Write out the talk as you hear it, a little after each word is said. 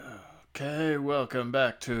Okay, welcome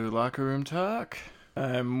back to Locker Room Talk.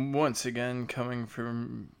 I'm once again coming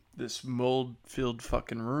from this mold-filled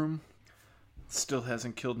fucking room. Still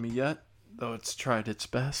hasn't killed me yet, though it's tried its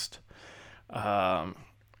best. I'm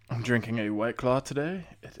drinking a White Claw today.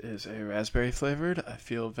 It is a raspberry flavored. I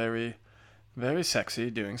feel very, very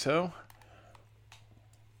sexy doing so.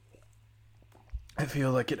 I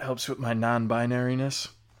feel like it helps with my non-binariness.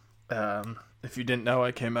 If you didn't know,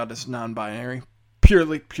 I came out as non-binary.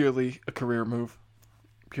 Purely a career move.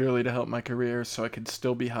 Purely to help my career so I could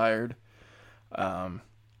still be hired. And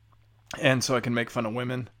so I can make fun of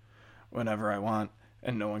women whenever I want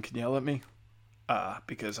and no one can yell at me.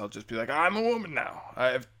 Because I'll just be like, I'm a woman now. I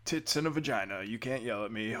have tits and a vagina. You can't yell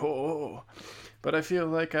at me. Oh. But I feel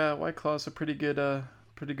like White Claw is a pretty good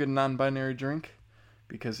non-binary drink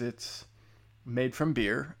because it's made from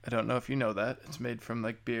beer. I don't know if you know that. It's made from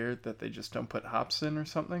like beer that they just don't put hops in or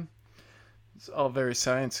something. It's all very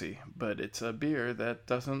sciencey, but it's a beer that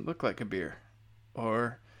doesn't look like a beer,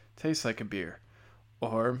 or taste like a beer,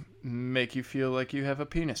 or make you feel like you have a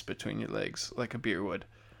penis between your legs, like a beer would.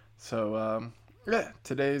 So,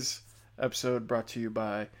 today's episode brought to you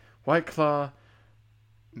by White Claw.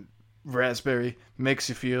 Raspberry makes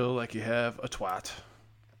you feel like you have a twat.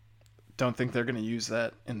 Don't think they're going to use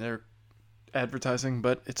that in their advertising,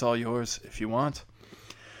 but it's all yours if you want.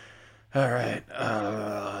 All right,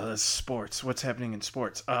 sports. What's happening in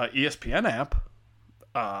sports? ESPN app,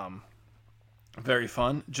 very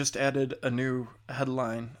fun. Just added a new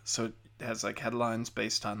headline, so it has like headlines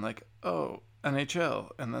based on like, NHL,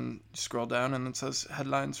 and then you scroll down and it says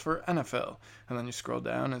headlines for NFL, and then you scroll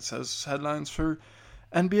down and it says headlines for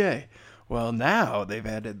NBA. Well, now they've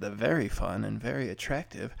added the very fun and very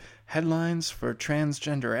attractive headlines for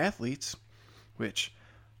transgender athletes, which,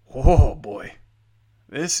 oh boy.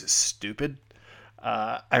 This is stupid.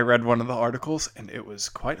 I read one of the articles and it was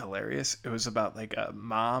quite hilarious. It was about like a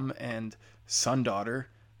mom and son-daughter,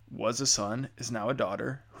 was a son, is now a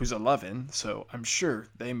daughter, who's 11. So I'm sure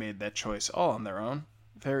they made that choice all on their own.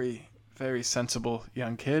 Very, very sensible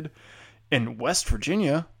young kid. In West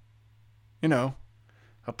Virginia, a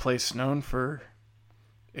place known for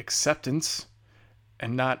acceptance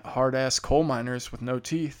and not hard-ass coal miners with no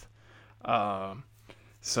teeth.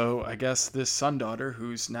 So I guess this son-daughter,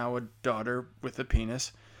 who's now a daughter with a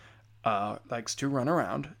penis, likes to run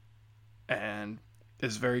around and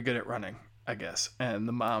is very good at running, I guess. And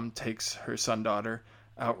the mom takes her son-daughter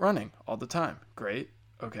out running all the time. Great,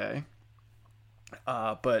 okay.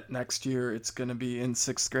 But next year it's going to be in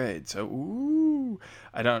 6th grade. So,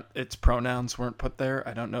 its pronouns weren't put there.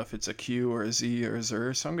 I don't know if it's a Q or a Z or a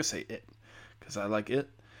Zer, so I'm going to say it. Because I like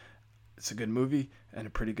it. It's a good movie and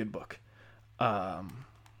a pretty good book.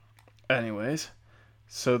 Anyways,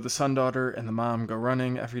 so the son-daughter and the mom go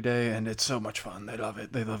running every day, and it's so much fun. They love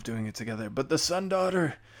it. They love doing it together. But the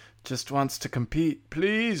son-daughter just wants to compete.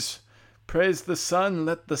 Please, praise the son.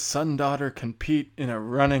 Let the son-daughter compete in a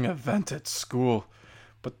running event at school.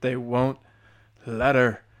 But they won't let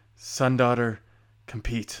her son-daughter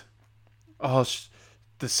compete.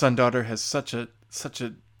 The son-daughter has such a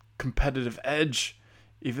competitive edge,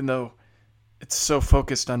 even though it's so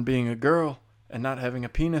focused on being a girl and not having a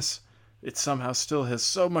penis. It somehow still has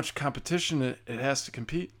so much competition it has to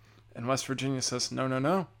compete. And West Virginia says,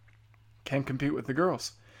 no, can't compete with the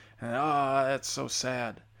girls. And that's so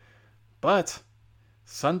sad. But,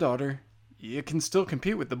 son-daughter, you can still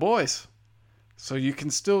compete with the boys. So you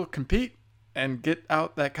can still compete and get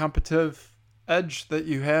out that competitive edge that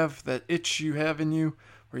you have, that itch you have in you,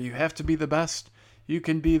 where you have to be the best. You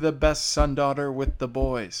can be the best son-daughter with the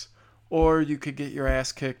boys. Or you could get your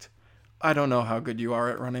ass kicked. I don't know how good you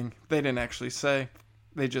are at running. They didn't actually say.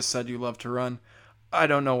 They just said you love to run. I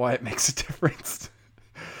don't know why it makes a difference.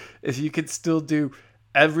 If you could still do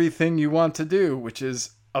everything you want to do, which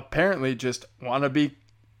is apparently just want to be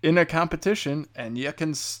in a competition, and you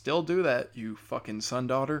can still do that, you fucking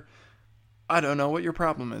son-daughter, I don't know what your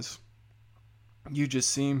problem is. You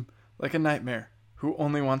just seem like a nightmare who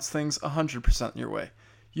only wants things 100% your way.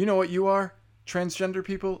 You know what you are, transgender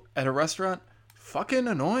people, at a restaurant? Fucking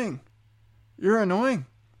annoying. You're annoying.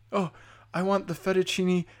 Oh, I want the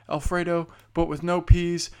fettuccine Alfredo, but with no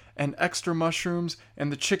peas and extra mushrooms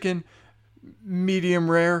and the chicken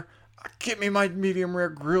medium rare. Get me my medium rare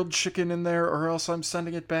grilled chicken in there or else I'm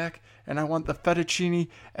sending it back. And I want the fettuccine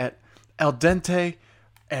at al dente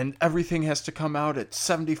and everything has to come out at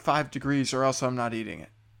 75 degrees or else I'm not eating it.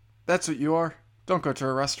 That's what you are. Don't go to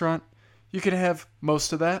a restaurant. You can have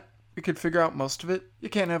most of that. We could figure out most of it. You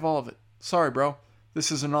can't have all of it. Sorry, bro.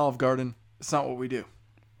 This is an Olive Garden. It's not what we do.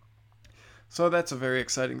 So that's a very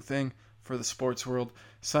exciting thing for the sports world.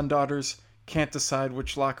 Son-daughters can't decide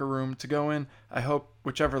which locker room to go in. I hope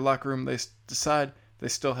whichever locker room they decide, they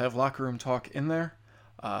still have locker room talk in there,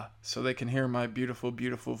 so they can hear my beautiful,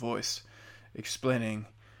 beautiful voice explaining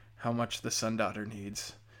how much the Sun Daughter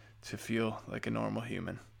needs to feel like a normal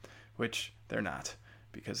human, which they're not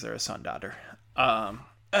because they're a Sun Daughter.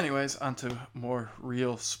 Anyways, on to more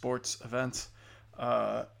real sports events.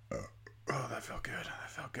 Oh, that felt good. That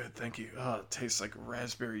felt good. Thank you. Oh, it tastes like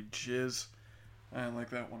raspberry jizz. I didn't like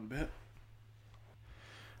that one bit.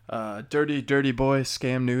 Dirty boy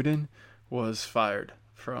Cam Newton was fired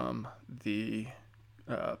from the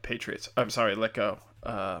Patriots. I'm sorry, let go.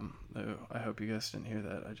 I hope you guys didn't hear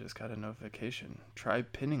that. I just got a notification. Try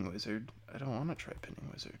Pinning Wizard. I don't want to try Pinning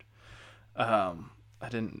Wizard. I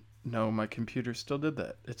didn't know my computer still did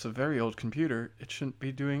that. It's a very old computer. It shouldn't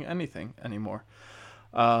be doing anything anymore.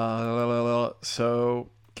 So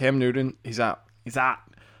Cam Newton, he's out. He's out.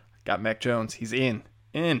 Got Mac Jones. He's in.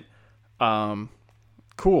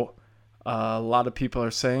 Cool. A lot of people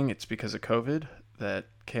are saying it's because of COVID that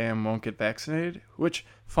Cam won't get vaccinated, which,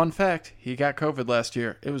 fun fact, he got COVID last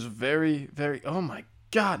year. It was very, very, oh my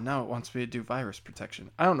God, now it wants me to do virus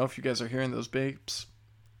protection. I don't know if you guys are hearing those beeps.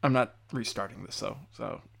 I'm not restarting this, though,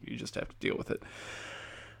 so you just have to deal with it.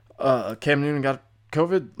 Cam Newton got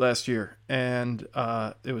COVID last year, and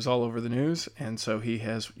it was all over the news, and so he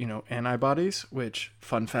has, antibodies, which,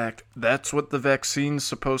 fun fact, that's what the vaccine's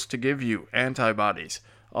supposed to give you, antibodies.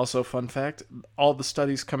 Also, fun fact, all the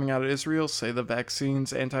studies coming out of Israel say the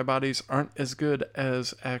vaccine's antibodies aren't as good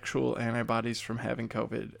as actual antibodies from having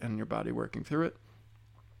COVID and your body working through it.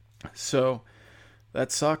 So,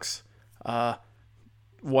 that sucks.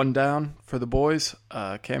 One down for the boys.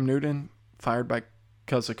 Cam Newton fired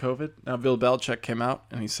because of COVID. Now, Bill Belichick came out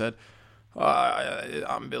and he said,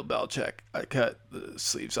 I'm Bill Belichick. I cut the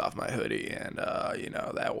sleeves off my hoodie and,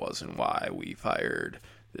 that wasn't why we fired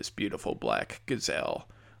this beautiful black gazelle.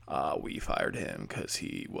 We fired him because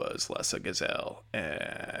he was less a gazelle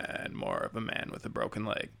and more of a man with a broken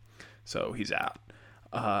leg. So he's out,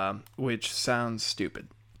 which sounds stupid.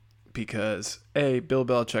 Because, Bill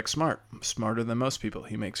Belichick's smarter than most people.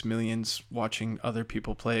 He makes millions watching other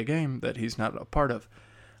people play a game that he's not a part of.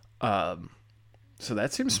 So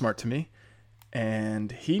that seems smart to me.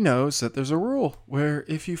 And he knows that there's a rule where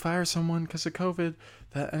if you fire someone because of COVID,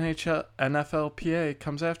 the NFLPA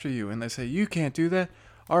comes after you. And they say, you can't do that.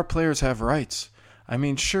 Our players have rights. I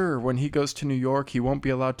mean, sure, when he goes to New York, he won't be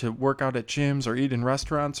allowed to work out at gyms or eat in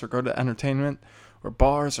restaurants or go to entertainment or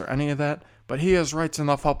bars or any of that. But he has rights in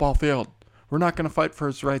the football field. We're not going to fight for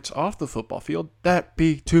his rights off the football field. That'd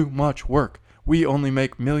be too much work. We only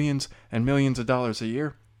make millions and millions of dollars a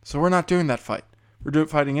year. So we're not doing that fight. We're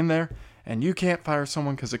fighting in there. And you can't fire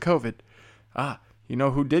someone because of COVID. You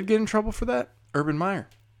know who did get in trouble for that? Urban Meyer.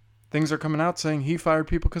 Things are coming out saying he fired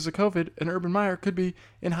people because of COVID. And Urban Meyer could be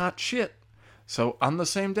in hot shit. So on the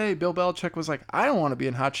same day, Bill Belichick was like, I don't want to be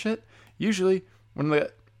in hot shit. Usually when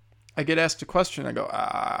I get asked a question, I go,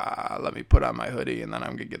 let me put on my hoodie and then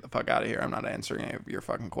I'm going to get the fuck out of here. I'm not answering any of your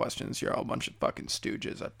fucking questions. You're all a bunch of fucking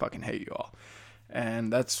stooges. I fucking hate you all.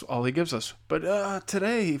 And that's all he gives us. But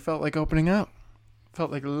today he felt like opening up.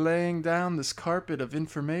 Felt like laying down this carpet of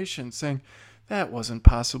information saying, that wasn't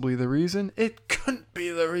possibly the reason. It couldn't be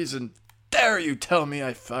the reason. Dare you tell me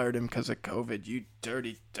I fired him because of COVID, you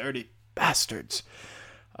dirty, dirty bastards.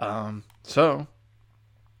 So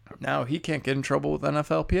now he can't get in trouble with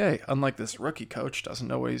NFLPA. Unlike this rookie coach, doesn't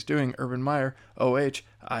know what he's doing. Urban Meyer,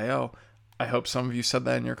 OHIO. I hope some of you said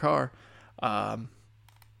that in your car. But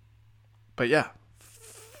yeah,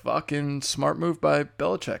 fucking smart move by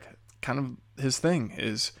Belichick. Kind of his thing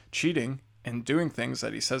is cheating and doing things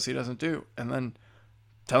that he says he doesn't do, and then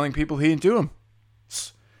telling people he didn't do them.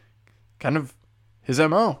 It's kind of his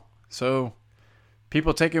MO. So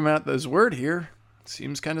people take him at his word here.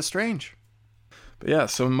 Seems kind of strange. But yeah,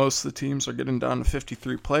 so most of the teams are getting down to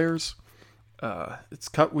 53 players. It's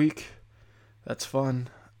cut week. That's fun.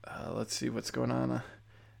 Let's see what's going on.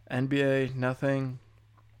 NBA, nothing.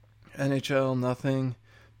 NHL, nothing.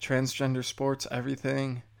 Transgender sports,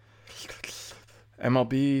 everything.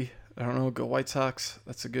 MLB, I don't know, go White Sox.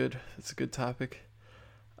 That's a good topic.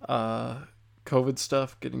 COVID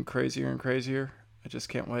stuff getting crazier and crazier. I just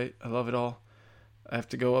can't wait. I love it all. I have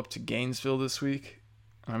to go up to Gainesville this week.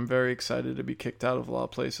 I'm very excited to be kicked out of a lot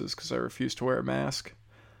of places because I refuse to wear a mask.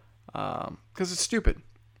 Because it's stupid.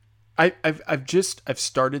 I've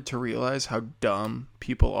started to realize how dumb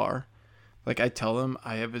people are. Like, I tell them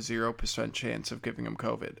I have a 0% chance of giving them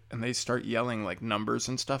COVID, and they start yelling like numbers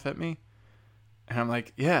and stuff at me. And I'm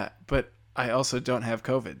like, yeah, but I also don't have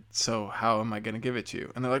COVID, so how am I going to give it to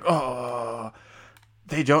you? And they're like, oh,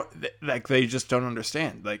 they don't, like, they just don't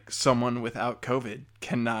understand. Like, someone without COVID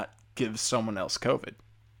cannot give someone else COVID.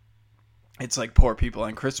 It's like poor people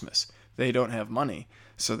on Christmas. They don't have money,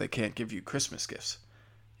 so they can't give you Christmas gifts.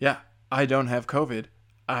 Yeah, I don't have COVID.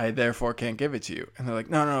 I therefore can't give it to you. And they're like,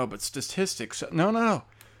 no, but statistics. No.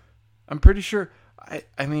 I'm pretty sure.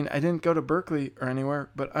 I mean, I didn't go to Berkeley or anywhere,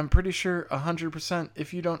 but I'm pretty sure 100%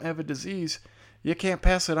 if you don't have a disease, you can't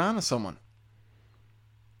pass it on to someone.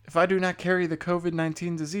 If I do not carry the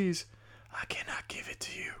COVID-19 disease, I cannot give it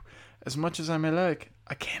to you. As much as I may like,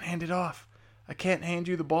 I can't hand it off. I can't hand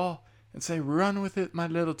you the ball and say, run with it, my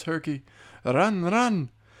little turkey. Run.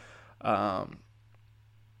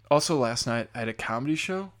 Also, last night, I had a comedy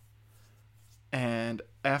show. And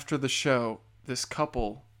after the show, this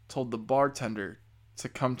couple told the bartender to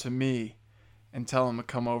come to me and tell him to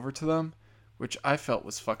come over to them, which I felt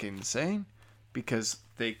was fucking insane, because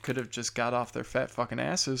they could have just got off their fat fucking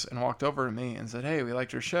asses and walked over to me and said, hey, we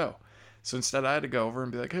liked your show. So instead I had to go over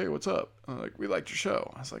and be like, hey, what's up? And they're like, we liked your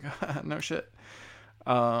show. I was like, no shit.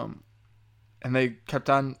 And they kept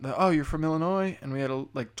on, oh, you're from Illinois? And we had a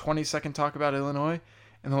 20-second talk about Illinois.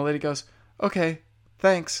 And the lady goes, okay,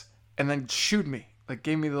 thanks. And then shooed me. Like,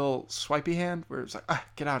 gave me the little swipey hand where it was like,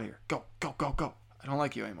 get out of here. Go. I don't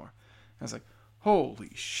like you anymore. And I was like,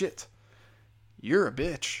 holy shit. You're a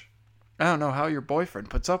bitch. I don't know how your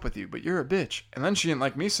boyfriend puts up with you, but you're a bitch. And then she didn't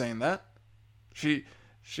like me saying that. She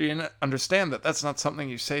didn't understand that that's not something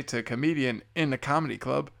you say to a comedian in a comedy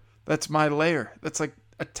club. That's my lair. That's like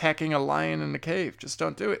attacking a lion in a cave. Just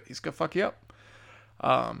don't do it. He's gonna fuck you up.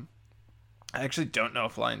 I actually don't know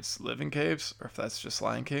if lions live in caves or if that's just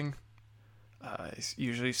Lion King. I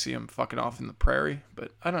usually see them fucking off in the prairie,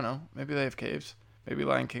 but I don't know. Maybe they have caves. Maybe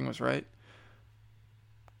Lion King was right.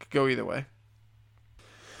 Could go either way.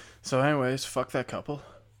 So anyways, fuck that couple.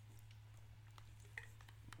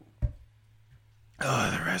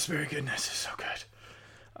 Oh, the raspberry goodness is so good.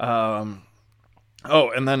 And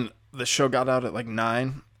then the show got out at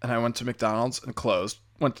 9, and I went to McDonald's and closed.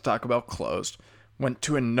 Went to Taco Bell, closed. Went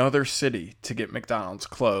to another city to get McDonald's,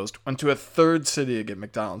 closed. Went to a third city to get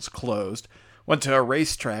McDonald's, closed. Went to a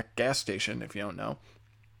racetrack, gas station, if you don't know.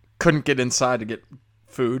 Couldn't get inside to get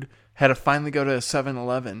food. Had to finally go to a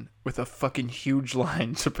 7-Eleven with a fucking huge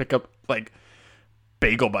line to pick up,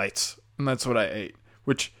 bagel bites. And that's what I ate.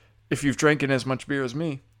 Which, if you've drinking as much beer as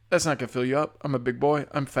me, that's not going to fill you up. I'm a big boy.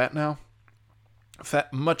 I'm fat now.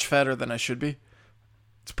 Much fatter than I should be.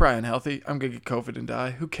 It's probably unhealthy. I'm going to get COVID and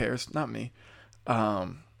die. Who cares? Not me.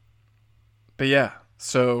 But yeah,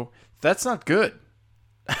 so that's not good.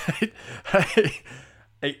 I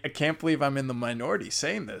can't believe I'm in the minority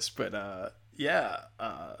saying this, but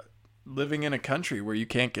living in a country where you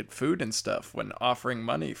can't get food and stuff when offering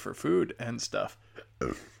money for food and stuff,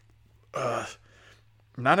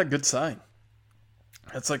 not a good sign.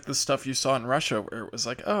 It's like the stuff you saw in Russia where it was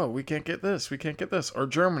like, oh, we can't get this, or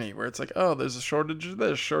Germany where it's like, oh, there's a shortage of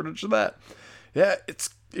this, shortage of that. Yeah,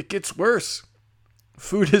 it gets worse.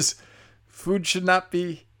 Food should not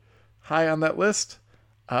be high on that list.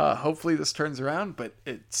 Hopefully this turns around, but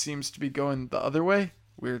it seems to be going the other way.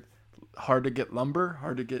 We're hard to get lumber,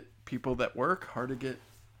 hard to get people that work, hard to get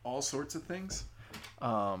all sorts of things.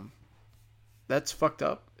 That's fucked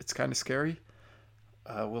up. It's kind of scary.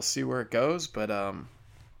 We'll see where it goes, but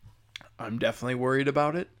I'm definitely worried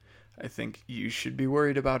about it. I think you should be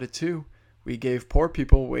worried about it too. We gave poor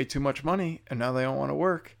people way too much money, and now they don't want to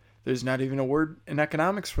work. There's not even a word in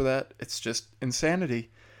economics for that. It's just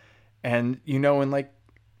insanity. And, in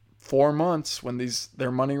 4 months, when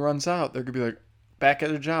their money runs out, they're going to be back at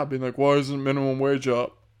their job, being why isn't minimum wage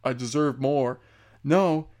up? I deserve more.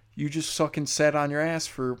 No, you just fucking sat on your ass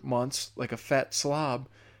for months like a fat slob,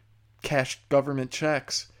 cashed government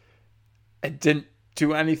checks, and didn't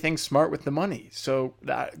do anything smart with the money. So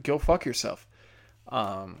go fuck yourself.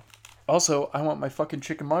 Also, I want my fucking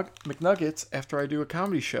chicken McNuggets after I do a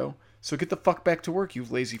comedy show. So get the fuck back to work, you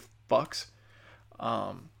lazy fucks.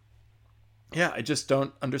 Yeah, I just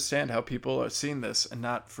don't understand how people are seeing this and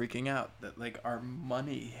not freaking out that our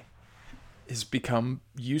money has become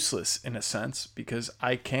useless in a sense because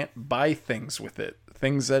I can't buy things with it.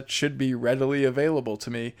 Things that should be readily available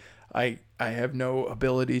to me, I have no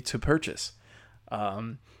ability to purchase.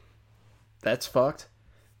 That's fucked.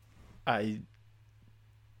 I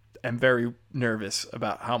am very nervous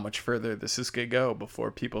about how much further this is going to go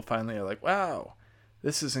before people finally are like, wow,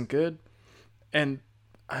 this isn't good. And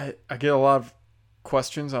I get a lot of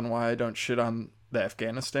questions on why I don't shit on the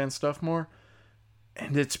Afghanistan stuff more.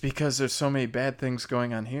 And it's because there's so many bad things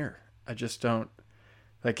going on here. I just don't.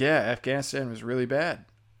 Afghanistan was really bad.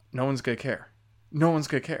 No one's going to care. No one's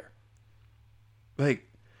going to care.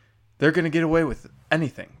 They're going to get away with it.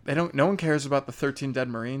 anything. No one cares about the 13 dead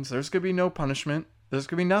Marines. There's going to be no punishment. There's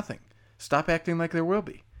going to be nothing. Stop acting like there will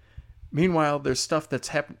be. Meanwhile, there's stuff that's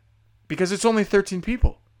happening because it's only 13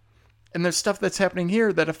 people. And there's stuff that's happening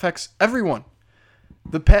here that affects everyone.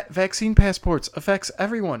 The vaccine passports affects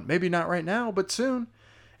everyone. Maybe not right now, but soon.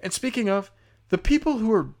 And speaking of, the people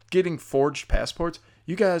who are getting forged passports,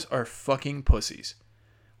 you guys are fucking pussies.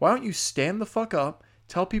 Why don't you stand the fuck up,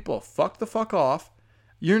 tell people fuck the fuck off,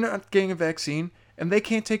 you're not getting a vaccine, and they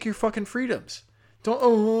can't take your fucking freedoms. Don't,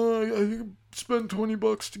 I spend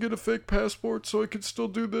 $20 to get a fake passport so I can still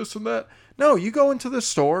do this and that. No, you go into the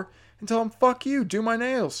store and tell them, fuck you, do my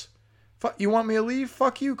nails. You want me to leave?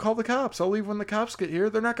 Fuck you, call the cops. I'll leave when the cops get here.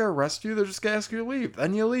 They're not going to arrest you. They're just going to ask you to leave.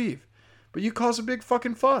 Then you leave. But you cause a big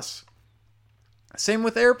fucking fuss. Same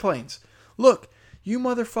with airplanes. Look, you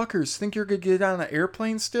motherfuckers think you're going to get on an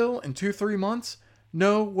airplane still in 2-3 months?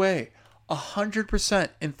 No way. 100%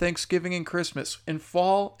 in Thanksgiving and Christmas, in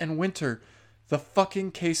fall and winter, the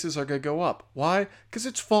fucking cases are going to go up. Why? Because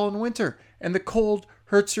it's fall and winter, and the cold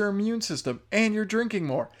hurts your immune system, and you're drinking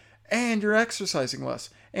more, and you're exercising less,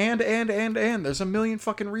 and. There's a million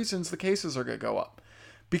fucking reasons the cases are going to go up.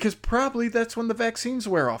 Because probably that's when the vaccines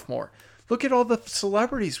wear off more. Look at all the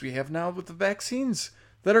celebrities we have now with the vaccines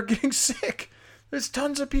that are getting sick. There's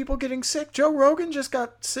tons of people getting sick. Joe Rogan just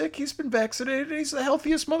got sick. He's been vaccinated. He's the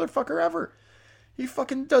healthiest motherfucker ever. He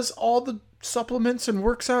fucking does all the supplements and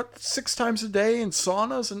works out 6 times a day in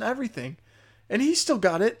saunas and everything. And he still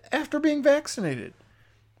got it after being vaccinated.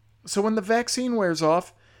 So when the vaccine wears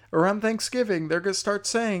off around Thanksgiving, they're going to start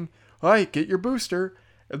saying, all right, get your booster.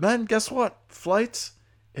 And then guess what? Flights,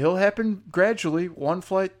 it'll happen gradually. One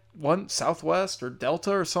flight, one Southwest or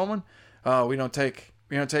Delta or someone. We don't take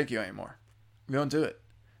you anymore. We don't do it.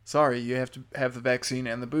 Sorry, you have to have the vaccine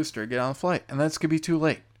and the booster to get on the flight. And that's going to be too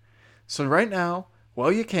late. So right now,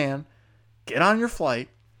 while you can, get on your flight,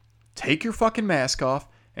 take your fucking mask off,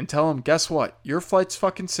 and tell them, guess what? Your flight's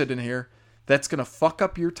fucking sitting here. That's going to fuck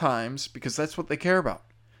up your times because that's what they care about.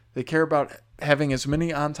 They care about having as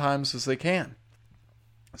many on times as they can.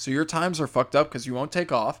 So your times are fucked up because you won't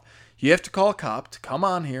take off. You have to call a cop to come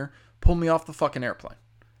on here, pull me off the fucking airplane.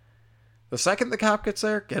 The second the cop gets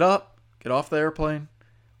there, get up, get off the airplane,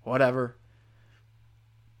 whatever.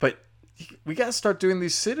 But we got to start doing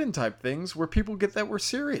these sit-in type things where people get that we're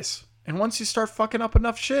serious. And once you start fucking up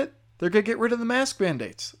enough shit, they're going to get rid of the mask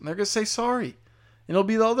mandates. And they're going to say sorry. And it'll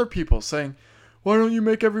be the other people saying, why don't you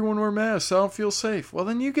make everyone wear masks? I don't feel safe. Well,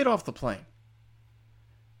 then you get off the plane.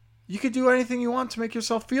 You could do anything you want to make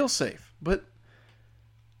yourself feel safe. But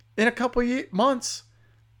in a couple months,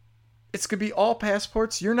 it's going to be all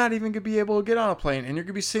passports. You're not even going to be able to get on a plane. And you're going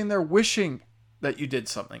to be sitting there wishing that you did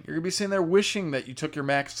something. You're going to be sitting there wishing that you took your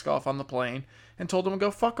mask off on the plane and told him to go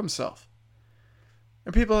fuck himself.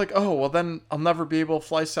 And people are like, oh, well then I'll never be able to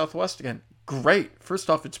fly Southwest again. Great. First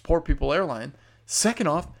off, it's poor people airline. Second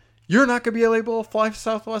off, you're not going to be able to fly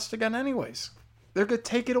Southwest again anyways. They're going to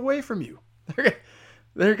take it away from you. They're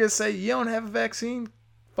going to say, you don't have a vaccine?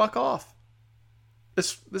 Fuck off.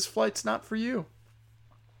 This flight's not for you.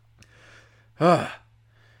 That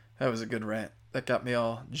was a good rant. That got me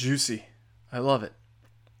all juicy. I love it.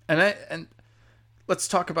 And let's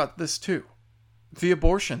talk about this too. The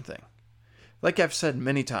abortion thing. Like I've said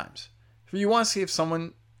many times, if you want to see if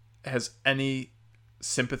someone has any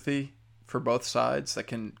sympathy for both sides that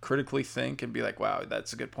can critically think and be like, wow,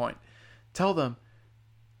 that's a good point. Tell them,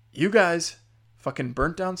 you guys fucking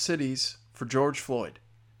burnt down cities for George Floyd.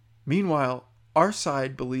 Meanwhile, our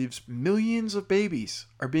side believes millions of babies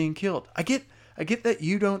are being killed. I get that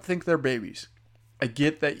you don't think they're babies. I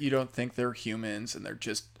get that you don't think they're humans and they're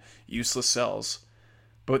just useless cells.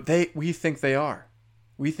 But we think they are.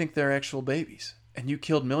 We think they're actual babies. And you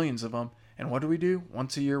killed millions of them. And what do?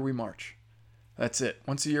 Once a year we march. That's it.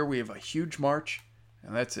 Once a year we have a huge march.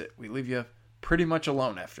 And that's it. We leave you pretty much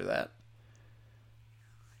alone after that.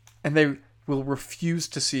 And they will refuse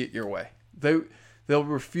to see it your way. They'll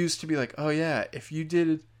refuse to be like, oh yeah, if you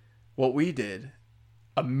did what we did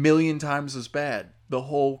 1,000,000 times as bad, the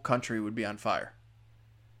whole country would be on fire.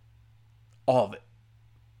 All of it.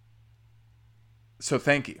 So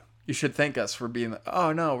thank you. You should thank us for being like,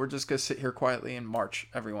 oh no, we're just going to sit here quietly and march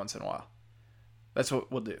every once in a while. That's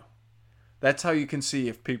what we'll do. That's how you can see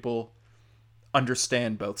if people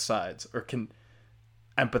understand both sides or can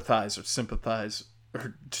empathize or sympathize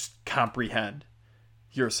or just comprehend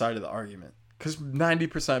your side of the argument. Because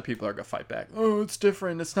 90% of people are going to fight back. Oh, it's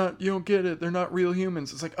different. It's not, you don't get it. They're not real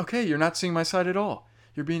humans. It's like, okay, you're not seeing my side at all.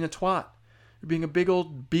 You're being a twat. You're being a big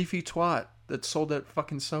old beefy twat that sold at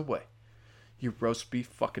fucking Subway. You roast beef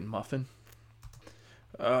fucking muffin.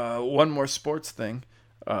 One more sports thing.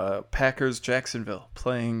 Packers Jacksonville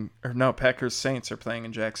playing, or no, Packers Saints are playing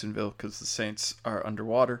in Jacksonville because the Saints are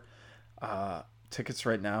underwater. Tickets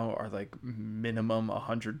right now are like minimum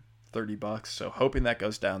 $130, so hoping that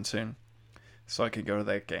goes down soon so I can go to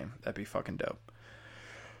that game. That'd be fucking dope.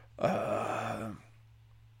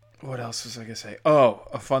 What else was I gonna say? Oh,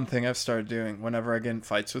 a fun thing I've started doing whenever I get in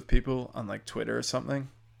fights with people on like Twitter or something,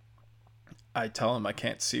 I tell them I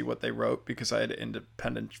can't see what they wrote because I had an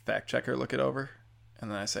independent fact checker look it over. And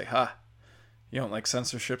then I say, ha, you don't like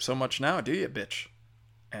censorship so much now, do you, bitch?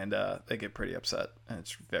 And they get pretty upset. And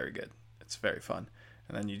it's very good. It's very fun.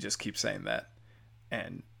 And then you just keep saying that.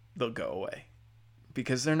 And they'll go away.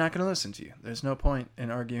 Because they're not going to listen to you. There's no point in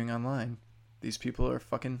arguing online. These people are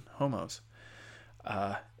fucking homos.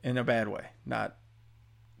 In a bad way. Not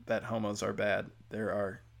that homos are bad. There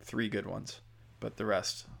are 3 good ones. But the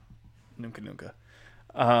rest, nunca nunca.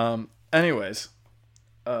 Anyways.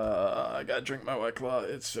 I gotta drink my White Claw.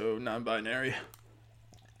 It's so non-binary.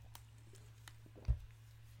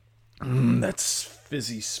 That's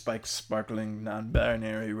fizzy, spiked, sparkling,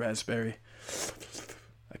 non-binary raspberry.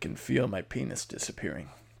 I can feel my penis disappearing.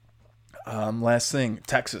 Last thing,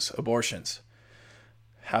 Texas, abortions.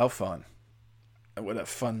 How fun. What a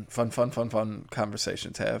fun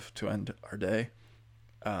conversation to have to end our day.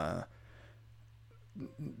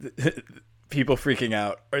 People freaking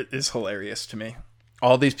out is hilarious to me.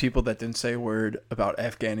 All these people that didn't say a word about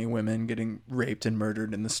Afghani women getting raped and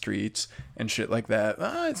murdered in the streets and shit like that.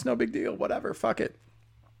 It's no big deal. Whatever. Fuck it.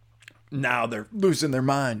 Now they're losing their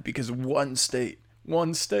mind because one state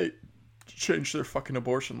changed their fucking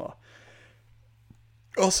abortion law.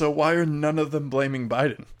 Also, why are none of them blaming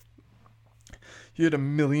Biden? You had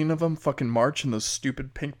 1 million of them fucking march in those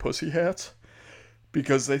stupid pink pussy hats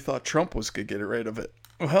because they thought Trump was going to get rid of it.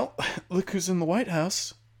 Well, look who's in the White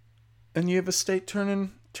House. And you have a state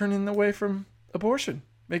turning away from abortion,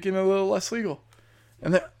 making it a little less legal.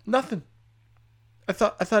 And nothing. I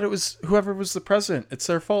thought it was whoever was the president. It's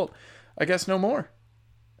their fault. I guess no more.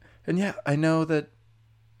 And yeah, I know that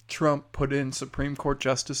Trump put in Supreme Court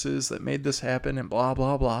justices that made this happen and blah,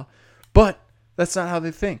 blah, blah. But that's not how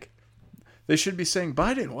they think. They should be saying,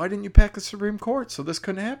 Biden, why didn't you pack the Supreme Court so this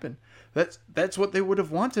couldn't happen? That's what they would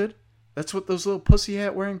have wanted. That's what those little pussy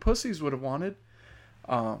hat wearing pussies would have wanted.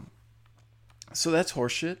 So that's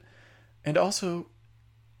horseshit. And also,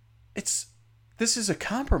 this is a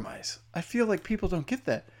compromise. I feel like people don't get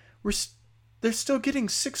that. They're still getting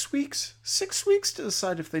 6 weeks. 6 weeks to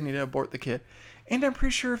decide if they need to abort the kid. And I'm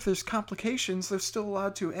pretty sure if there's complications, they're still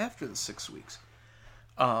allowed to after the 6 weeks.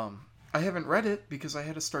 I haven't read it because I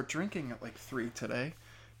had to start drinking at like 3 today.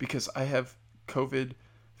 Because I have COVID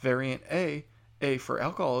variant A for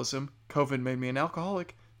alcoholism. COVID made me an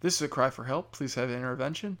alcoholic. This is a cry for help. Please have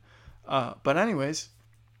intervention. But anyways,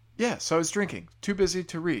 yeah, so I was drinking. Too busy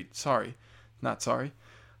to read. Sorry. Not sorry.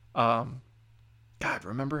 God,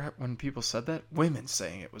 remember when people said that? Women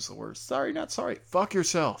saying it was the worst. Sorry, not sorry. Fuck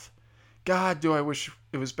yourself. God, do I wish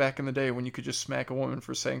it was back in the day when you could just smack a woman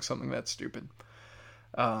for saying something that stupid.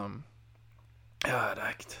 God,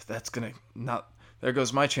 that's gonna not... There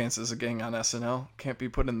goes my chances of getting on SNL. Can't be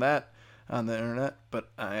putting that on the internet,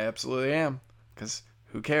 but I absolutely am. Because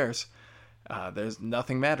who cares? There's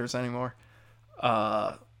nothing matters anymore.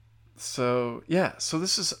 So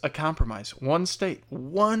this is a compromise. One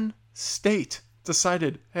state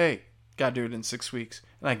decided, hey, gotta do it in 6 weeks.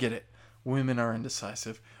 And I get it. Women are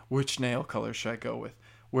indecisive. Which nail color should I go with?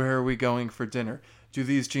 Where are we going for dinner? Do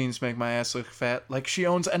these jeans make my ass look fat? Like she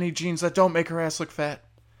owns any jeans that don't make her ass look fat.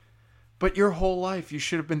 But your whole life, you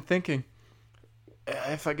should have been thinking,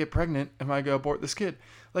 if I get pregnant, am I going to abort this kid?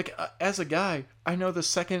 Like, as a guy, I know the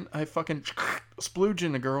second I fucking splooge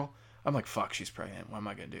in a girl, I'm like, fuck, she's pregnant. What am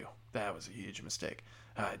I going to do? That was a huge mistake.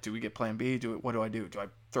 Do we get plan B? What do I do? Do I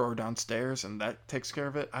throw her downstairs and that takes care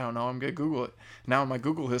of it? I don't know. I'm going to Google it. Now my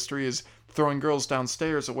Google history is throwing girls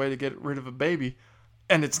downstairs, a way to get rid of a baby.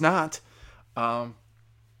 And it's not. But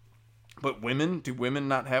do women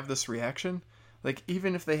not have this reaction? Like,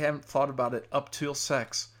 even if they haven't thought about it up till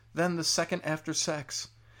sex, then the second after sex,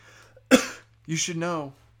 you should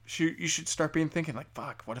know. You should start thinking like,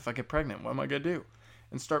 fuck, what if I get pregnant? What am I going to do?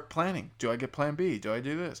 And start planning. Do I get plan B? Do I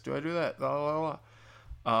do this? Do I do that? Blah, blah,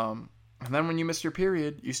 blah. And then when you miss your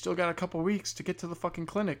period, you still got a couple weeks to get to the fucking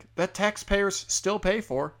clinic that taxpayers still pay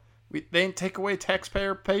for. They didn't take away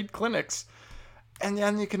taxpayer-paid clinics. And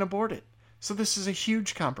then you can abort it. So this is a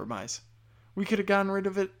huge compromise. We could have gotten rid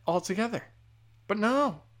of it altogether. But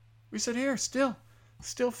no. We said, here, still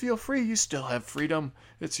feel free. You still have freedom.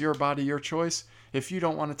 It's your body, your choice. If you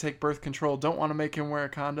don't want to take birth control, don't want to make him wear a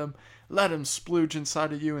condom, let him splooge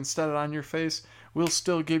inside of you instead of on your face. We'll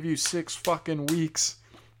still give you 6 fucking weeks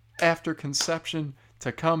after conception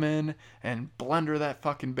to come in and blender that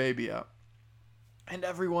fucking baby out. And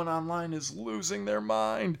everyone online is losing their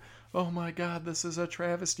mind. Oh my God, this is a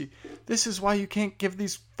travesty. This is why you can't give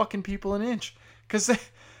these fucking people an inch. Because they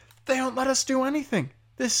don't let us do anything.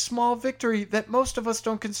 This small victory that most of us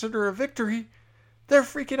don't consider a victory, they're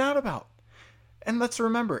freaking out about. And let's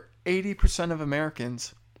remember, 80% of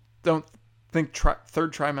Americans don't think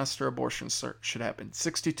third trimester abortions should happen.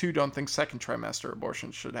 62 don't think second trimester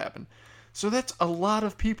abortions should happen. So that's a lot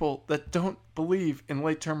of people that don't believe in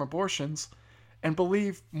late-term abortions and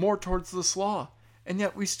believe more towards this law. And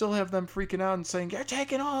yet we still have them freaking out and saying, you're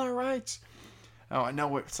taking all our rights. Oh, I know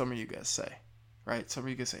what some of you guys say, right? Some of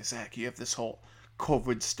you guys say, Zach, you have this whole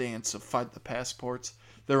COVID stance of fight the passports.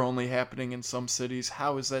 They're only happening in some cities.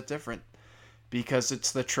 How is that different? Because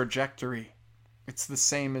it's the trajectory. It's the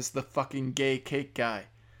same as the fucking gay cake guy,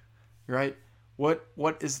 right?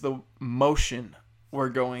 What is the motion we're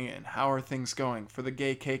going in? How are things going? For the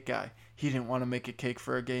gay cake guy, he didn't want to make a cake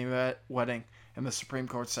for a gay wedding. And the Supreme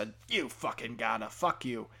Court said, you fucking gotta, fuck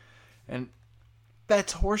you. And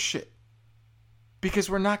that's horseshit. Because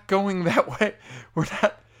we're not going that way. We're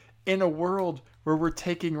not in a world where we're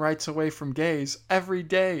taking rights away from gays. Every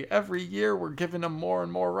day, every year, we're giving them more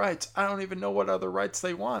and more rights. I don't even know what other rights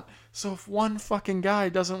they want. So if one fucking guy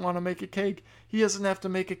doesn't want to make a cake, he doesn't have to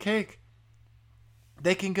make a cake.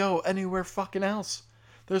 They can go anywhere fucking else.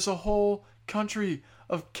 There's a whole country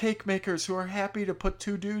of cake makers who are happy to put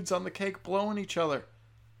two dudes on the cake blowing each other.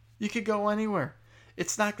 You could go anywhere.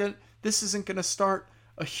 This isn't gonna start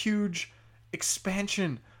a huge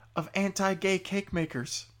expansion of anti-gay cake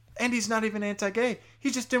makers. And he's not even anti-gay.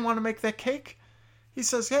 He just didn't want to make that cake. He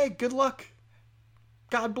says, hey, good luck.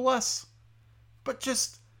 God bless. But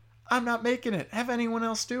I'm not making it. Have anyone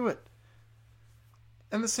else do it.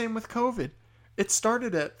 And the same with COVID. It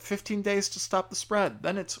started at 15 days to stop the spread.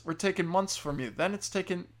 Then we're taking months from you. Then it's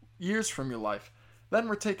taking years from your life. Then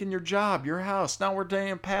we're taking your job, your house. Now we're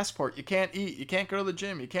taking a passport. You can't eat. You can't go to the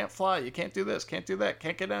gym. You can't fly. You can't do this. Can't do that.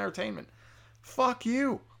 Can't get entertainment. Fuck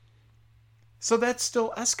you. So that's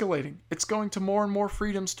still escalating. It's going to more and more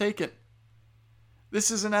freedoms taken.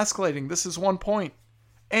 This isn't escalating. This is 1 point.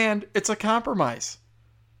 And it's a compromise.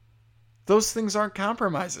 Those things aren't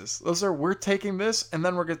compromises. Those are, we're taking this and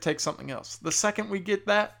then we're going to take something else. The second we get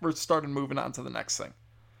that, we're starting moving on to the next thing.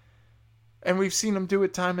 And we've seen them do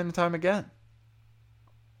it time and time again.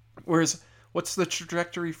 Whereas, what's the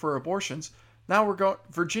trajectory for abortions? Now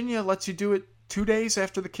Virginia lets you do it 2 days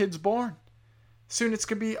after the kid's born. Soon it's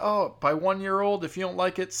going to be, by 1 year old, if you don't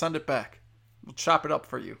like it, send it back. We'll chop it up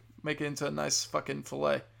for you. Make it into a nice fucking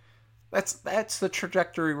filet. That's the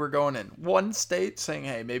trajectory we're going in. One state saying,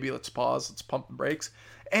 hey, maybe let's pause, let's pump the brakes.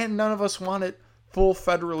 And none of us want it full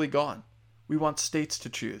federally gone. We want states to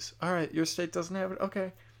choose. All right, your state doesn't have it?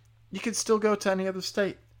 Okay. You can still go to any other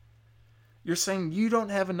state. You're saying you don't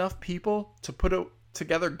have enough people to put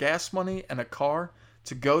together gas money and a car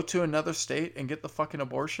to go to another state and get the fucking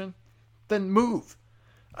abortion? Then move.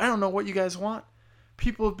 I don't know what you guys want.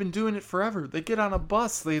 People have been doing it forever. They get on a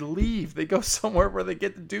bus, they leave, they go somewhere where they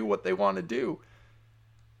get to do what they want to do.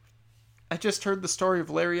 I just heard the story of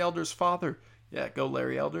Larry Elder's father. Yeah, go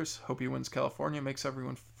Larry Elders. Hope he wins California, makes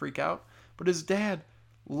everyone freak out. But his dad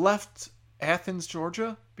left Athens,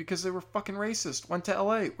 Georgia, because they were fucking racist. Went to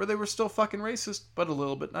LA, where they were still fucking racist, but a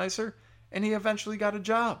little bit nicer. And he eventually got a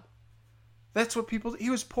job. That's what people... He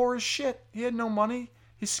was poor as shit. He had no money.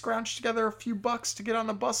 He scrounged together a few bucks to get on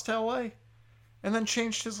a bus to LA. And then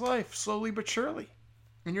changed his life, slowly but surely.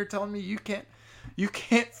 And you're telling me you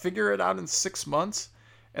can't figure it out in 6 months?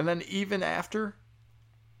 And then even after,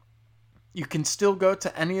 you can still go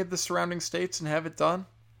to any of the surrounding states and have it done?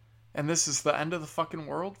 And this is the end of the fucking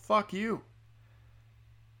world? Fuck you.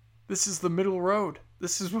 This is the middle road.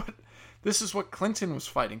 This is what Clinton was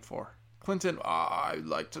fighting for. Clinton, I'd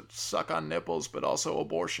like to suck on nipples, but also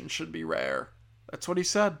abortion should be rare. That's what he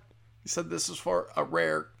said. He said this is for a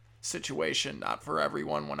rare situation, not for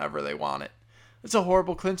everyone whenever they want it. It's a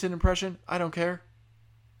horrible Clinton impression. I don't care.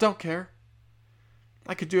 Don't care.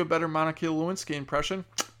 I could do a better Monica Lewinsky impression.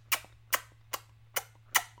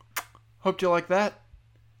 Hope you like that.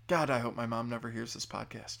 God, I hope my mom never hears this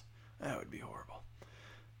podcast. That would be horrible.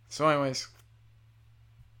 So anyways,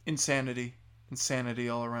 insanity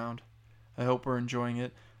all around. I hope we're enjoying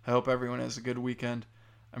it. I hope everyone has a good weekend.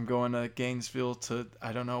 I'm going to Gainesville to,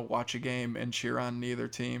 I don't know, watch a game and cheer on neither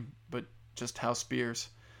team, but just house beers.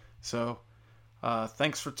 So,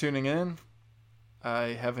 thanks for tuning in.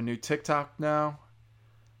 I have a new TikTok now,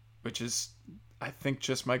 which is, I think,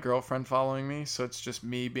 just my girlfriend following me. So it's just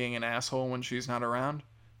me being an asshole when she's not around.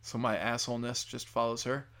 So my assholeness just follows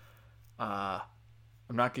her.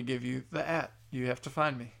 I'm not going to give you the @ You have to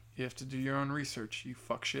find me. You have to do your own research, you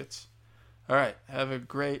fuck shits. All right, have a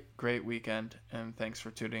great weekend, and thanks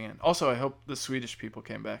for tuning in. Also, I hope the Swedish people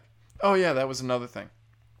came back. Oh yeah, that was another thing.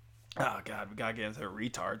 Oh God, we gotta get into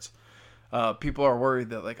retards. People are worried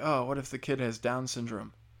that like, oh, what if the kid has Down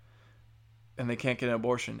syndrome and they can't get an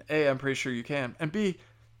abortion? A, I'm pretty sure you can, and B,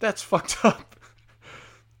 that's fucked up.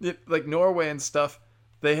 Like Norway and stuff,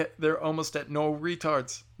 they're almost at no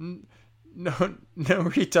retards. No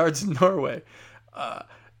retards in Norway.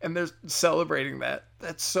 And they're celebrating that.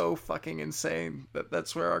 That's so fucking insane.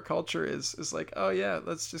 That's where our culture is. It's like, oh yeah,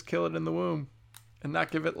 let's just kill it in the womb and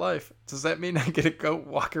not give it life. Does that mean I get to go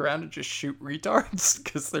walk around and just shoot retards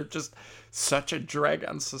because they're just such a drag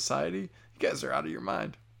on society? You guys are out of your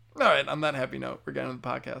mind. All right, on that happy note, we're getting to the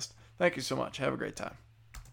podcast. Thank you so much. Have a great time.